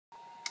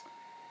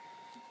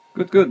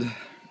Good.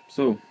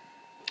 So,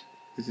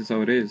 this is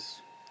how it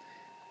is.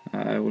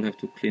 I will have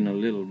to clean a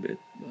little bit,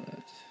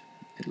 but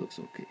it looks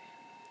okay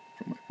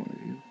from my point of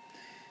view.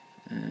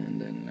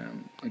 And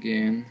then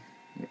again,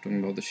 we're talking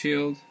about the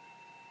shield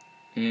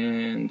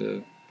and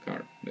the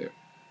card there.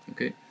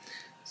 Okay,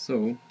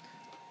 so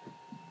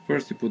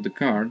first you put the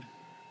card.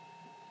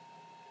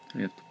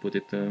 You have to put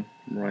it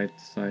right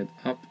side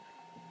up,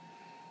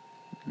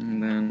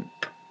 and then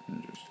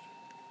just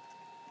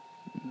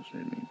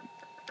let me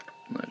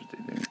nudge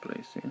it in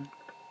place here.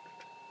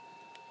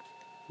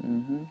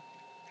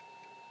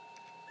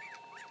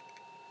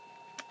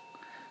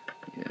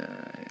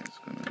 Yeah, it's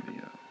gonna be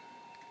a.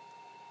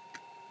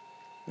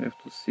 You have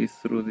to see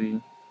through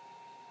the.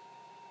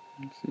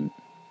 See,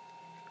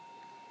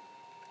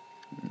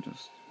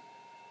 just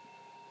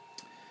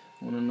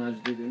wanna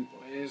nudge it in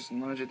place.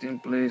 Nudge it in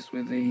place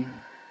with the.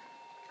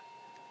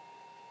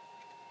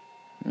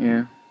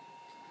 Yeah,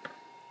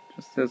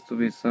 just has to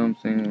be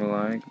something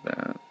like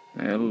that.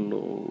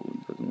 Hello,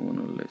 doesn't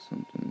wanna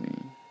listen to me.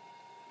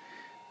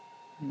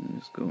 I'm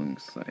just going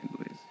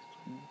sideways.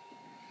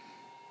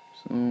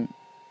 So,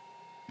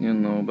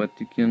 but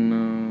you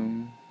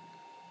can.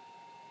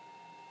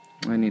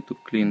 I need to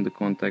clean the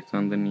contacts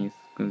underneath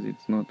because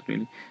it's not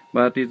really,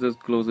 but it's as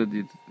close as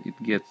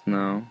it gets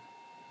now.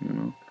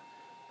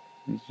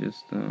 It's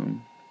just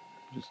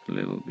a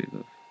little bit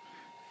of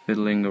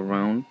fiddling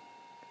around.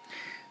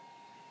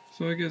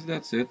 So I guess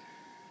that's it.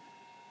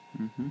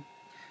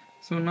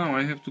 So now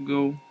I have to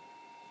go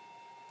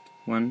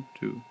 1,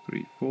 2,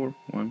 3, 4.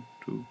 1,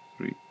 2,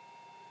 3.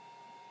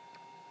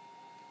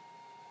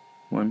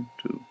 1,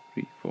 2,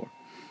 3, 4.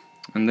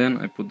 And then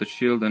I put the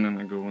shield, and then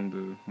I go on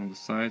the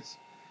sides.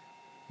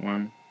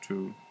 1,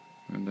 2,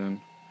 and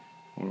then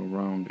all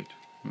around it.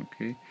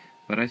 Okay,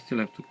 but I still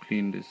have to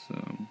clean this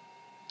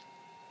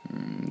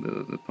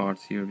the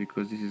parts here,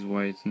 because this is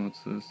why it's not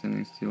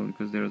standing still,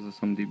 because there's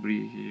some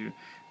debris here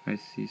I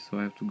see, so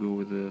I have to go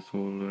with the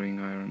soldering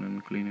iron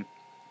and clean it.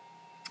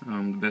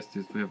 The best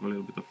is to have a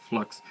little bit of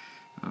flux.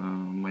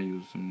 I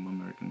use some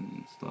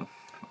American stuff,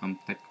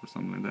 Amtech or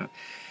something like that,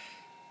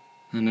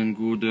 and then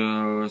good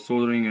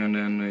soldering, and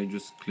then I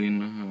just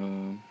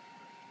clean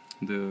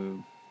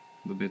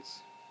the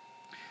bits.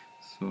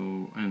 So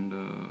and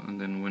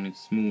then when it's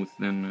smooth,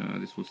 then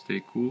this will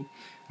stay cool.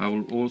 I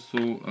will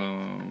also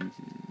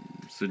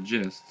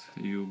suggest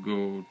you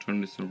go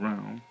turn this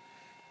around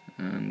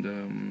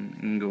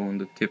and go on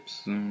the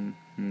tips,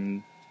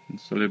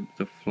 it's a little bit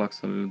of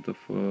flux, a little bit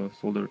of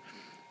solder,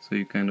 so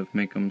you kind of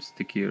make them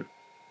stickier.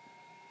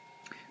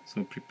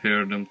 So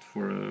prepare them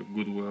for a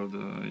good weld,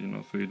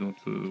 so you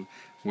don't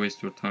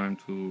waste your time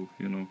to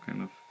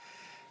kind of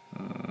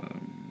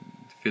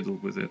fiddle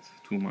with it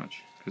too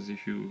much, because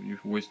if you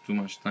waste too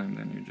much time,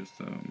 then you're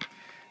just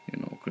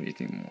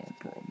creating more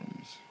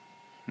problems.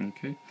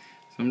 Okay,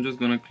 so I'm just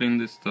gonna clean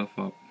this stuff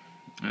up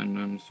and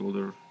then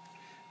solder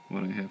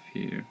what I have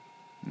here.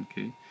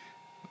 Okay,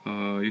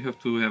 you have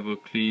to have a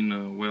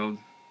clean weld,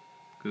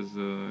 because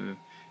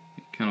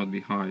it cannot be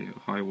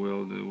high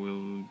weld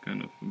will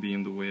kind of be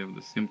in the way of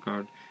the SIM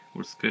card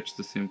or scratch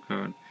the SIM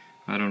card.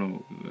 I don't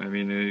know, I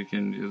mean,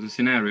 the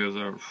scenarios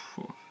are,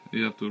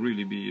 you have to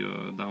really be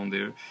down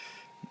there.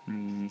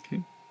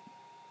 Okay,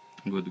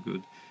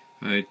 good.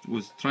 I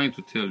was trying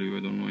to tell you, I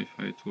don't know if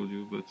I told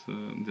you, but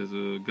there's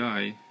a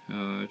guy,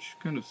 which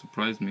kind of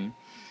surprised me.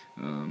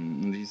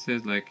 He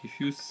says, like, if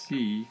you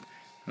see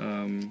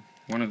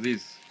one of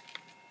these,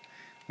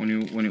 when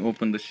you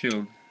open the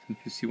shield, if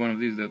you see one of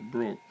these that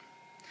broke,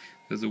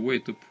 there's a way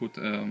to put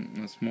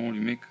a small,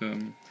 you make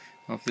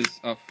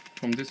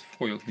from this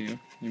foil here,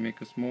 you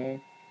make a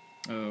small,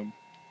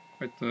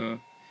 quite I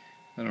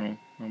don't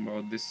know,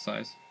 about this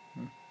size,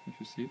 if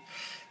you see it,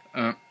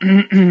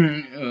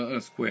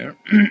 a square,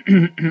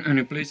 and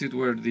you place it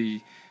where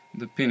the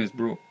pin is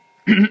broke,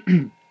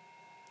 and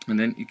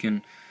then you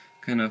can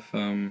kind of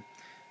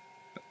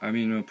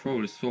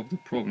probably solve the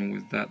problem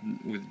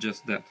with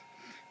just that.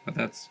 But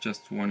that's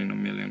just 1 in a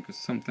million, because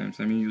sometimes,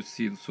 you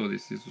see, so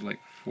this is like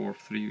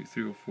three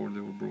or four, they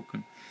were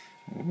broken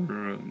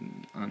or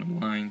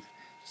unaligned.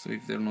 So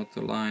if they're not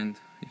aligned,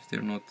 if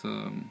they're not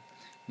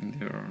in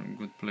their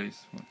good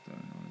place,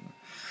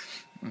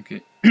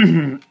 okay.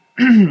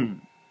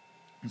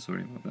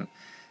 Sorry about that.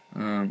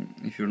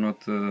 If you're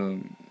not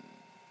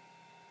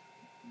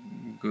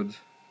good,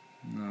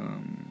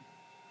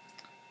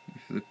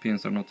 if the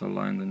pins are not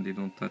aligned and they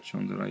don't touch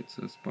on the right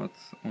spot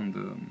on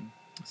the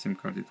SIM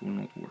card, it will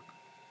not work.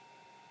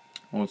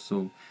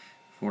 Also,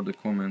 for the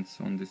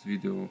comments on this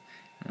video,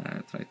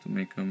 try to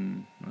make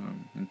them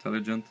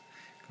intelligent,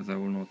 because I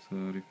will not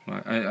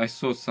reply. I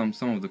saw some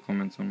of the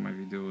comments on my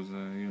videos,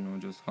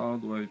 just how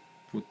do I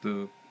put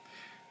the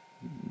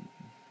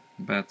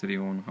battery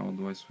on, how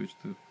do I switch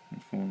the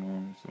phone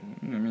on. So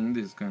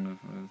these kind of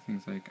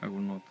things, I will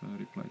not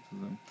reply to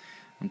them.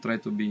 I'm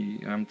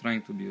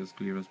trying to be as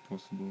clear as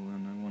possible,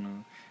 and I want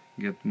to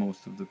get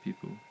most of the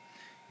people.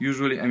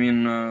 Usually,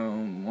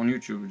 on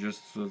YouTube,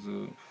 just as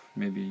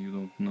maybe you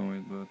don't know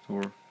it, but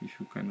or if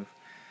you kind of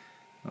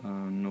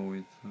know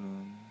it,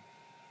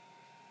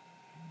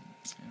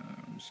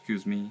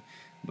 excuse me,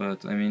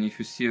 but I mean, if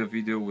you see a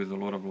video with a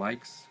lot of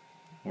likes,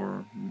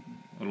 or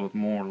a lot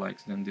more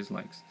likes than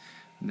dislikes,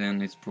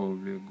 then it's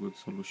probably a good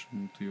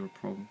solution to your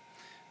problem.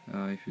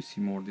 If you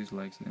see more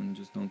dislikes, then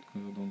just don't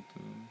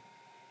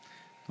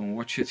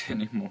watch it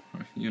anymore.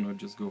 You know,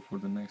 just go for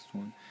the next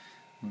one.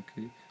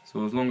 Okay,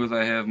 so as long as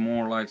I have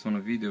more likes on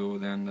a video,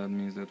 then that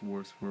means that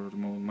works for the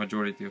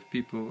majority of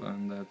people,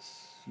 and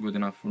that's good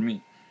enough for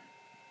me.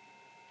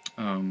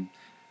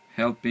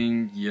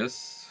 Helping,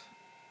 yes.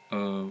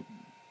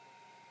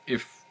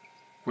 If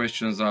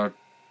questions are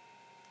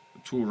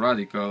too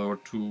radical or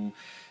too,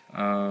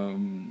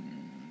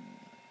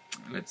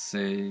 let's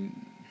say,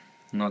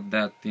 not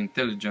that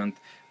intelligent,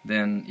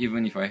 then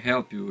even if I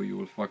help you, you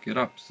will fuck it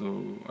up.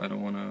 So I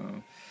don't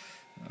wanna,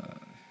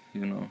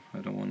 you know, I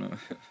don't wanna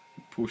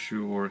push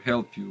you or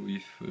help you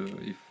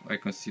if I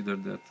consider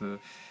that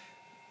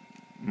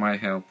my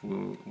help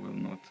will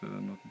not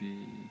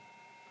be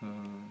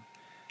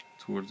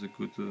towards a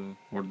good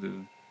or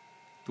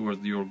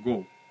towards your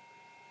goal.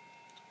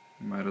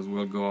 You might as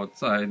well go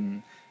outside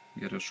and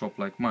get a shop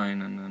like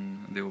mine, and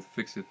then they will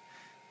fix it.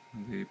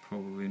 They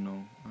probably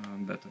know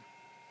better.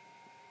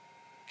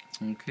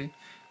 Okay,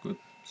 good.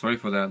 Sorry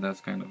for that.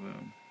 That's kind of a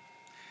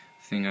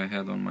thing I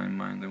had on my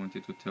mind. I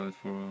wanted to tell it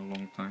for a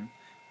long time.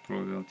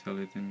 Probably I'll tell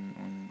it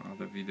on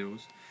other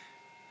videos.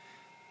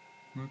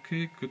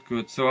 Okay,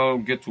 good. So I'll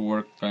get to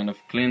work, kind of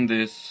clean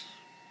this.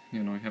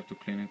 You know, you have to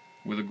clean it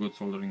with a good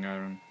soldering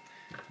iron,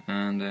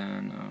 and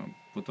then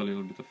put a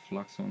little bit of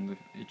flux on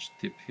each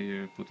tip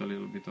here, put a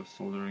little bit of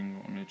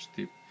soldering on each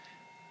tip,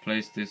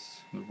 place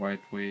this the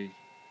right way,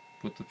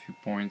 put a few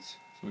points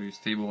so you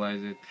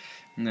stabilize it,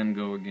 and then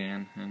go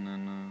again, and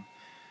then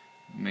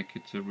make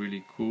it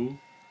really cool,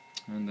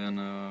 and then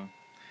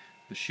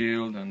the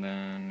shield, and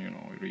then, you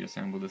know,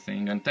 reassemble the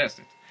thing and test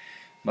it.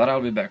 But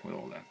I'll be back with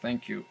all that.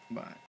 Thank you, bye.